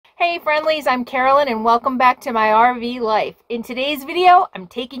Hey friendlies, I'm Carolyn and welcome back to my RV life. In today's video, I'm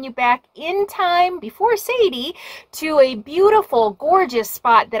taking you back in time before Sadie to a beautiful, gorgeous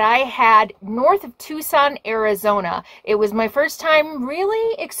spot that I had north of Tucson, Arizona. It was my first time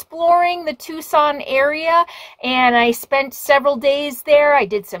really exploring the Tucson area and I spent several days there. I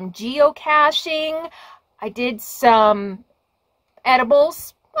did some geocaching. I did some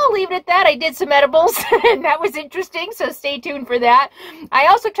edibles. I'll leave it at that. I did some edibles and that was interesting, so stay tuned for that. I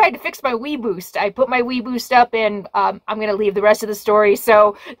also tried to fix my WeBoost. I put my WeBoost up and I'm going to leave the rest of the story.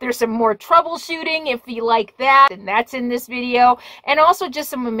 So there's some more troubleshooting if you like that, and that's in this video. And also just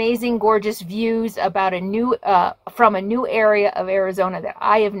some amazing, gorgeous views about a new, from a new area of Arizona that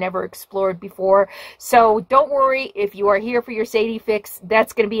I have never explored before. So don't worry, if you are here for your Sadie fix,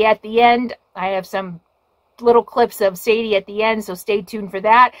 that's going to be at the end. I have some little clips of Sadie at the end, so stay tuned for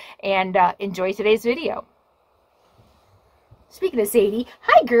that and enjoy today's video. Speaking of Sadie,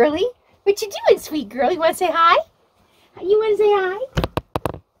 hi girly. What you doing, sweet girl? You want to say hi? You want to say hi?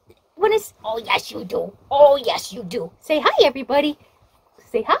 Oh yes you do. Oh yes you do. Say hi everybody.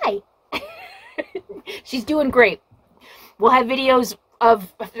 Say hi. She's doing great. We'll have videos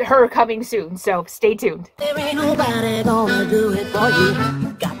of her coming soon, so stay tuned. There ain't nobody gonna do it for you.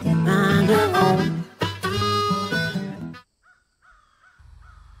 You got to find your own.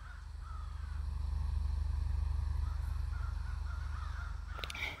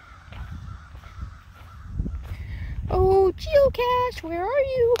 Oh, geocache, where are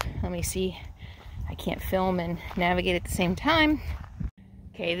you? Let me see. I can't film and navigate at the same time.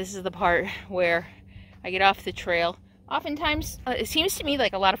 Okay, this is the part where I get off the trail. Oftentimes, it seems to me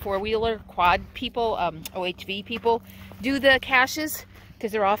like a lot of four-wheeler, quad people, OHV people do the caches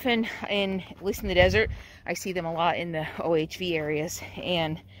because they're often in, at least in the desert, I see them a lot in the OHV areas.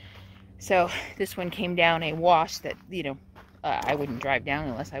 And so this one came down a wash that, you know, I wouldn't drive down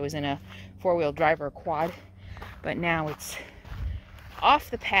unless I was in a four-wheel drive or a quad. But now it's off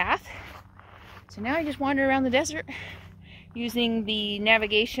the path. So now I just wander around the desert using the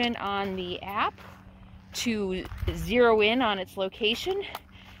navigation on the app to zero in on its location.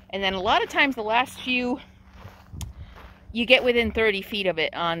 And then a lot of times the last few, you get within 30 feet of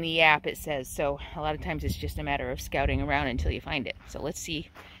it on the app, it says. So a lot of times it's just a matter of scouting around until you find it. So let's see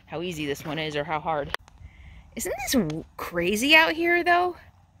how easy this one is or how hard. Isn't this crazy out here though?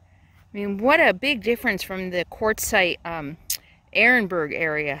 I mean, what a big difference from the quartzite Ehrenberg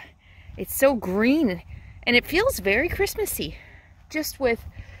area. It's so green and it feels very Christmassy. Just with,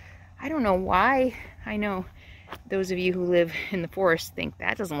 I don't know why. I know those of you who live in the forest think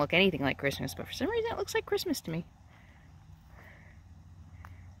that doesn't look anything like Christmas, but for some reason it looks like Christmas to me.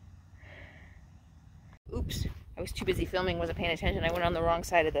 Oops, I was too busy filming, wasn't paying attention. I went on the wrong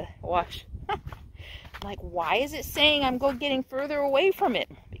side of the wash. Like, why is it saying I'm getting further away from it?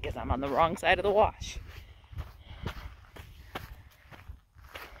 Because I'm on the wrong side of the wash.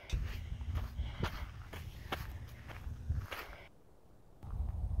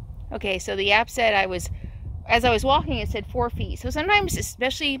 Okay, so the app said as I was walking, it said 4 feet. So sometimes,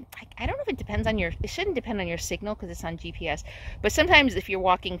 especially, I don't know if it depends on it shouldn't depend on your signal because it's on GPS. But sometimes if you're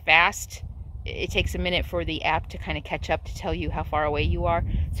walking fast, it takes a minute for the app to kind of catch up to tell you how far away you are.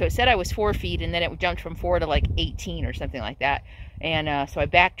 So it said I was 4 feet and then it jumped from 4 to like 18 or something like that. And so I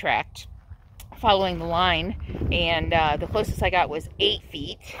backtracked following the line, and the closest I got was 8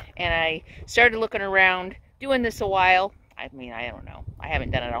 feet. And I started looking around, doing this a while. I mean, I don't know. I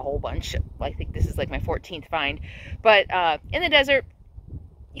haven't done it a whole bunch. I think this is like my 14th find. But in the desert,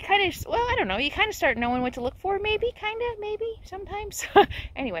 you kind of, well, I don't know. You kind of start knowing what to look for, maybe, kind of, maybe, sometimes.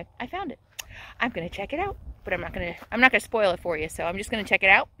 Anyway, I found it. I'm going to check it out, but I'm not going to spoil it for you, so I'm just going to check it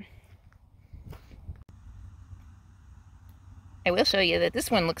out. I will show you that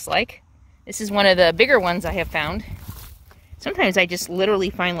this one looks like. This is one of the bigger ones I have found. Sometimes I just literally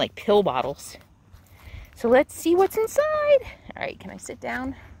find like pill bottles. So let's see what's inside. All right, can I sit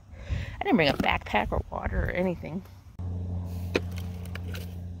down? I didn't bring a backpack or water or anything.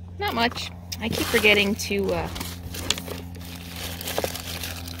 Not much. I keep forgetting to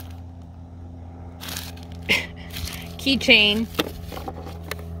keychain,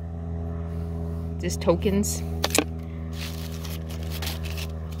 just tokens,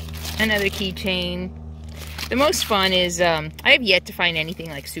 another keychain. The most fun is, I have yet to find anything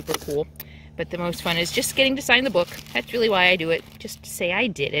like super cool, but the most fun is just getting to sign the book. That's really why I do it, just to say I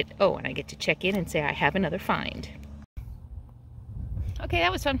did it. Oh, and I get to check in and say I have another find. Okay,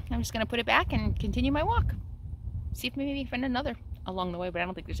 that was fun. I'm just going to put it back and continue my walk. See if maybe I find another along the way, but I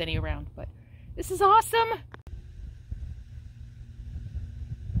don't think there's any around. But this is awesome.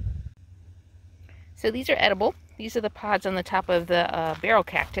 So these are edible. These are the pods on the top of the barrel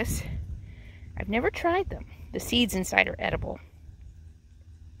cactus. I've never tried them. The seeds inside are edible.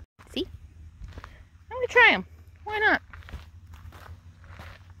 See? I'm gonna try them. Why not?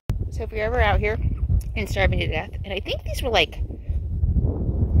 So if you're ever out here and starving to death, and I think these were like,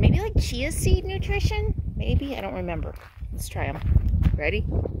 maybe like chia seed nutrition? Maybe, I don't remember. Let's try them. Ready?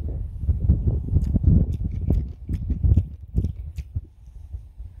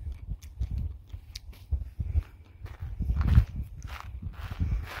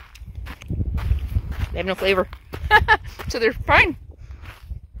 They have no flavor. So they're fine.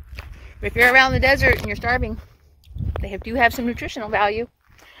 But if you're around in the desert and you're starving, they do have some nutritional value.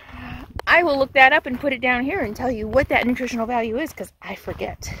 I will look that up and put it down here and tell you what that nutritional value is, because I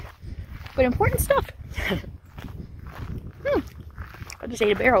forget. But important stuff. I just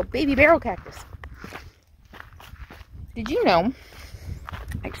ate a baby barrel cactus. Did you know,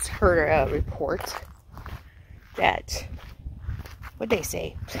 I just heard a report that, what'd they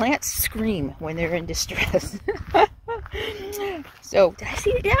say? Plants scream when they're in distress. So, did I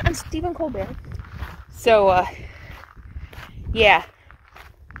see it? Yeah, on Stephen Colbert. So, yeah.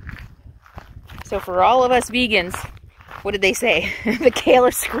 So for all of us vegans, what did they say? The kale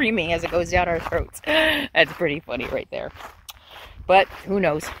is screaming as it goes down our throats. That's pretty funny right there. But who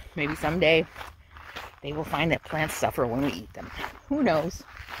knows? Maybe someday they will find that plants suffer when we eat them. Who knows?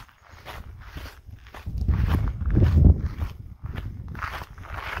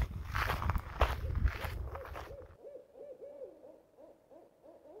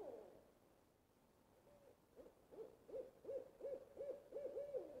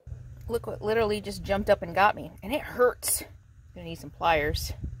 Look what literally just jumped up and got me. And it hurts. I'm gonna need some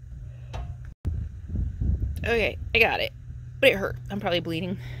pliers. Okay, I got it. But it hurt. I'm probably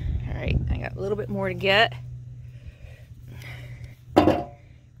bleeding. Alright, I got a little bit more to get. I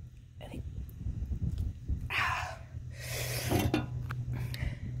think.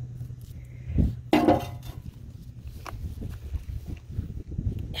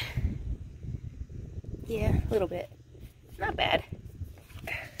 Yeah, a little bit. Not bad.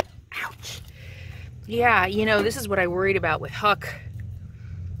 Ouch. Yeah, you know, this is what I worried about with Huck.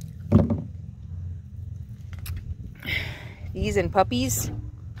 These and puppies.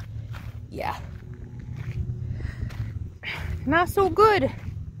 Yeah. Not so good.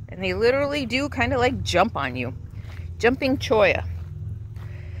 And they literally do kind of like jump on you. Jumping Cholla.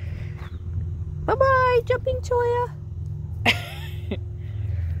 Bye-bye, Jumping Cholla.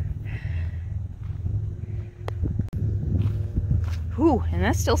 Ooh, and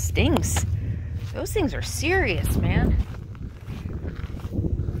that still stings. Those things are serious, man.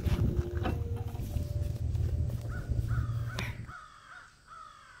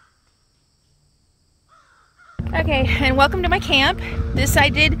 Okay, and welcome to my camp. This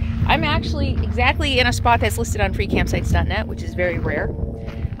I'm actually exactly in a spot that's listed on freecampsites.net, which is very rare.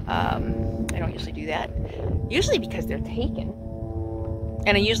 I don't usually do that. Usually because they're taken.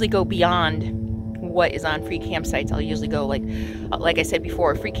 And I usually go beyond what is on free campsites. I'll usually go like I said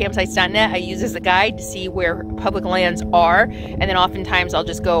before, freecampsites.net I use as a guide to see where public lands are, and then oftentimes I'll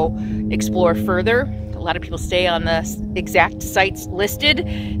just go explore further. A lot of people stay on the exact sites listed.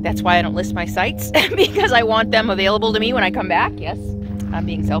 That's why I don't list my sites, because I want them available to me when I come back. Yes, I'm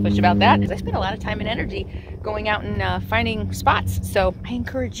being selfish about that, because I spend a lot of time and energy going out and finding spots. So I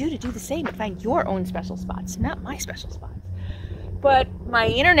encourage you to do the same and find your own special spots, not my special spots. But my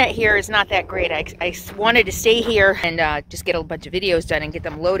internet here is not that great. I wanted to stay here and just get a bunch of videos done and get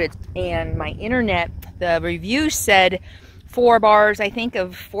them loaded. And my internet, the review said 4 bars, I think,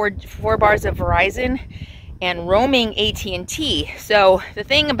 of 4 bars of Verizon and roaming AT&T. So the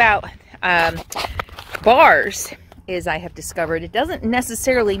thing about bars is, I have discovered, it doesn't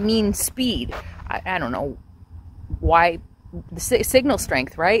necessarily mean speed. I don't know why. The signal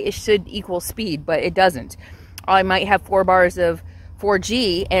strength, right? It should equal speed, but it doesn't. I might have 4 bars of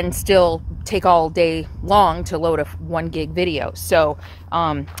 4G and still take all day long to load a 1 gig video. So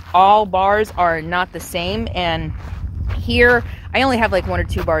all bars are not the same, and here I only have like 1 or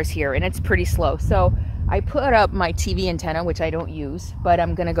 2 bars here, and it's pretty slow. So I put up my TV antenna, which I don't use, but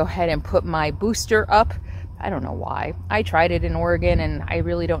I'm gonna go ahead and put my booster up. I don't know why. I tried it in Oregon and I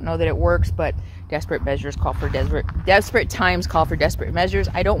really don't know that it works, but desperate times call for desperate measures.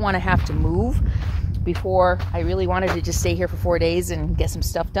 I don't want to have to move. Before, I really wanted to just stay here for 4 days and get some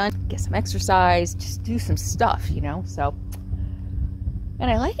stuff done, get some exercise, just do some stuff, you know. So, and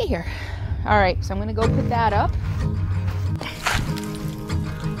I like it here. All right, so I'm gonna go put that up.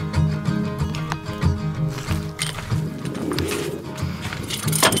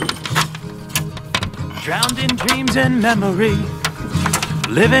 Drowned in dreams and memory,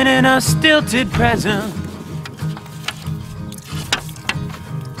 living in a stilted present.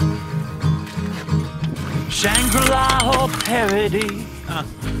 Shangri-La or parody.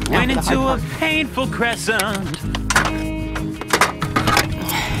 Went into a painful crescent.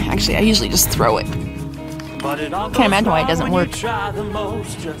 Actually, I usually just throw it. But it all Can't imagine why it doesn't work. Let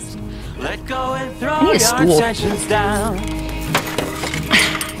go and throw I need a stool. down.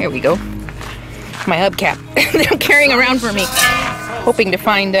 Here we go. My hubcap. They're carrying around for me, hoping to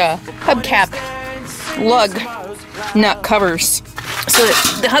find hubcap lug nut covers so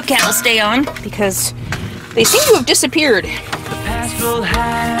that the hubcap will stay on, because they seem to have disappeared. The past will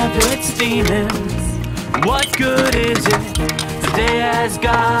have its demons. What good is it? Today has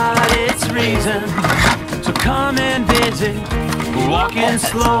got its reason. So come and visit. Walking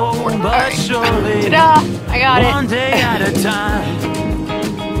slow but surely. Ta-da! I got One day at a time.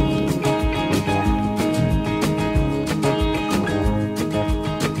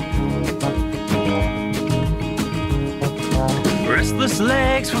 Restless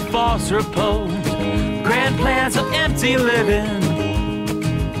legs for false repose. Grand plans of empty living.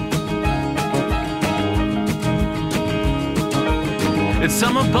 It's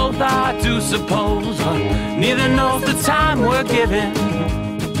some of both, I do suppose. Neither knows the time we're given.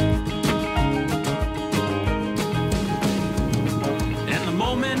 And the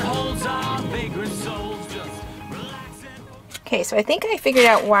moment holds our vagrant souls just relaxing. Okay, so I think I figured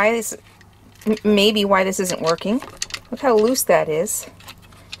out why this, maybe why this isn't working. Look how loose that is.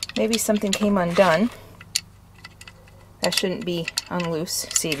 Maybe something came undone. That shouldn't be unloose.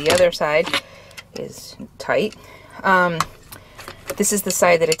 See, the other side is tight. This is the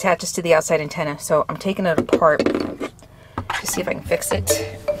side that attaches to the outside antenna, so I'm taking it apart to see if I can fix it.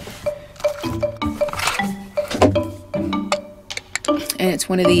 And it's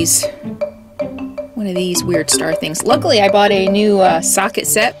one of these weird star things. Luckily, I bought a new socket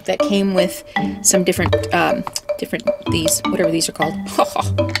set that came with some different these, whatever these are called.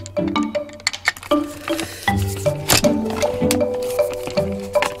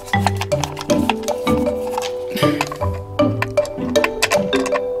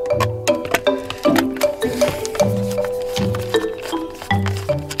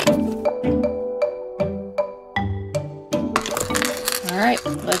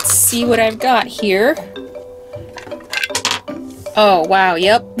 Let's see what I've got here. Oh, wow,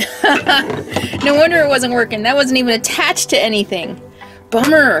 yep. No wonder it wasn't working. That wasn't even attached to anything.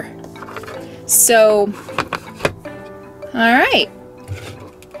 Bummer. So, alright.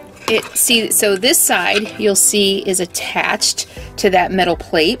 So this side, you'll see, is attached to that metal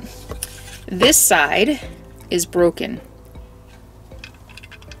plate. This side is broken.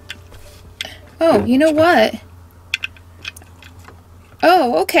 Oh, you know what?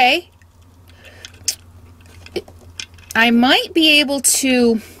 Oh, okay. I might be able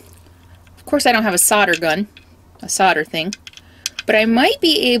to, of course I don't have a solder gun, a solder thing, but I might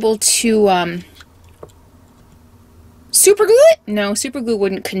be able to super glue it? No, super glue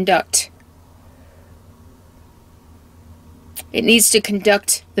wouldn't conduct. It needs to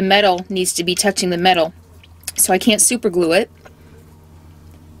conduct, the metal needs to be touching the metal, so I can't super glue it.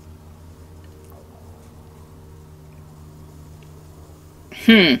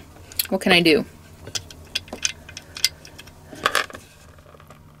 What can I do?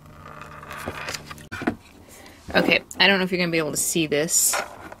 Okay, I don't know if you're going to be able to see this.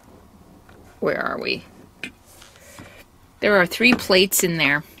 Where are we? There are 3 plates in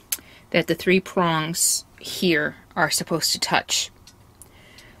there that the 3 prongs here are supposed to touch.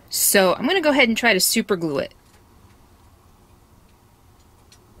 So I'm going to go ahead and try to super glue it.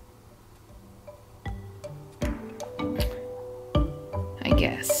 I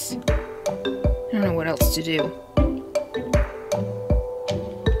guess. I don't know what else to do.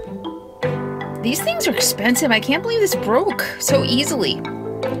 These things are expensive. I can't believe this broke so easily.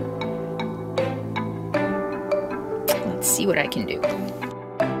 Let's see what I can do.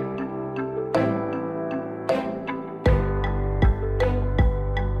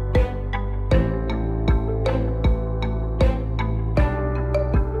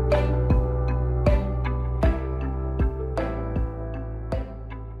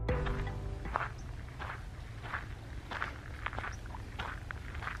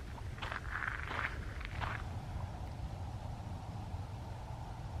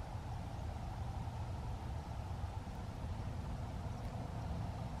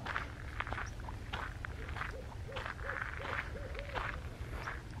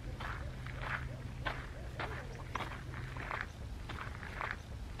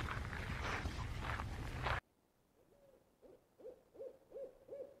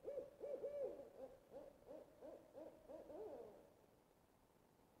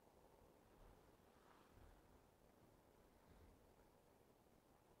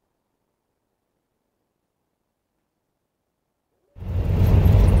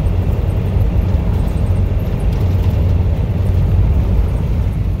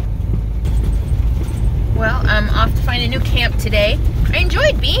 today. I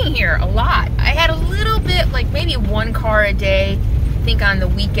enjoyed being here a lot. I had a little bit, like maybe one car a day. I think on the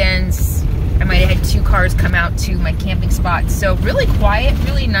weekends, I might have had 2 cars come out to my camping spot. So really quiet,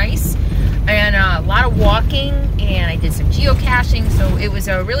 really nice, and a lot of walking, and I did some geocaching. So it was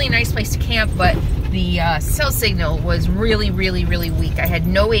a really nice place to camp, but the cell signal was really weak. I had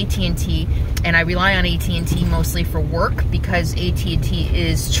no AT&T, and I rely on AT&T mostly for work because AT&T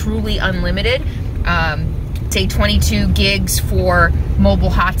is truly unlimited. Say 22 gigs for mobile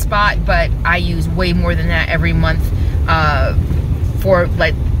hotspot, but I use way more than that every month for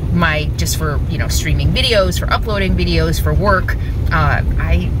like just for, you know, streaming videos, for uploading videos, for work.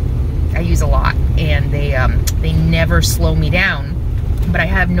 I use a lot, and they never slow me down. But I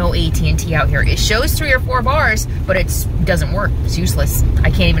have no AT&T out here. It shows 3 or 4 bars, but it doesn't work. It's useless. I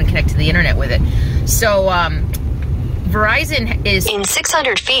can't even connect to the internet with it. So Verizon is... In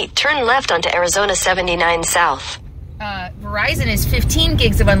 600 feet, turn left onto Arizona 79 South. Verizon is 15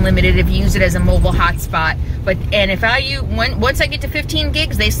 gigs of unlimited if you use it as a mobile hotspot. And if once I get to 15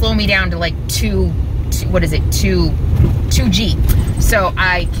 gigs, they slow me down to like 2G. So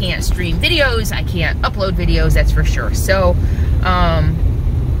I can't stream videos, I can't upload videos, that's for sure. So,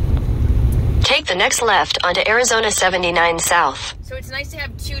 take the next left onto Arizona 79 South. So it's nice to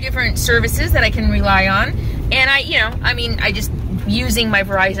have 2 different services that I can rely on. And I just using my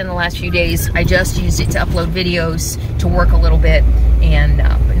Verizon the last few days, I just used it to upload videos, to work a little bit, and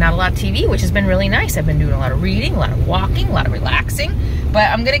but not a lot of TV, which has been really nice. I've been doing a lot of reading, a lot of walking, a lot of relaxing. But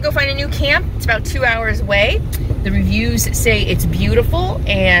I'm gonna go find a new camp. It's about 2 hours away. The reviews say it's beautiful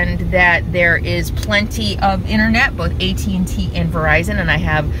and that there is plenty of internet, both AT&T and Verizon, and I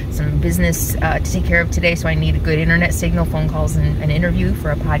have some business to take care of today, so I need a good internet signal, phone calls, and an interview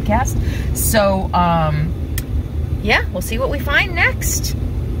for a podcast. So, yeah, we'll see what we find next.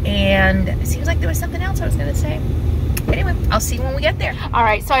 And it seems like there was something else I was gonna say. Anyway, I'll see you when we get there. All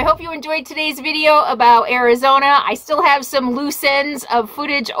right, so I hope you enjoyed today's video about Arizona. I still have some loose ends of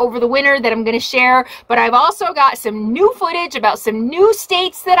footage over the winter that I'm going to share, but I've also got some new footage about some new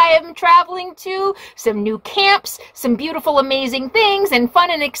states that I am traveling to, some new camps, some beautiful, amazing things, and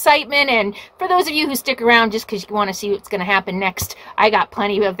fun and excitement. And for those of you who stick around just because you want to see what's going to happen next, I got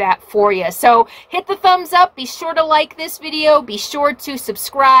plenty of that for you. So hit the thumbs up, be sure to like this video, be sure to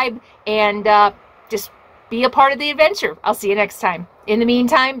subscribe, and just be a part of the adventure. I'll see you next time. In the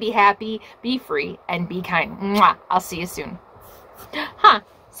meantime, be happy, be free, and be kind. Mwah. I'll see you soon.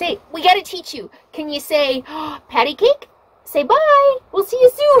 Say, we gotta teach you. Can you say, patty cake? Say bye. We'll see you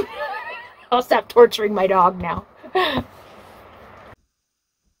soon. I'll stop torturing my dog now.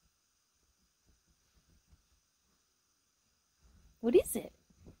 What is it?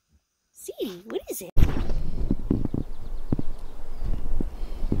 See, what is it?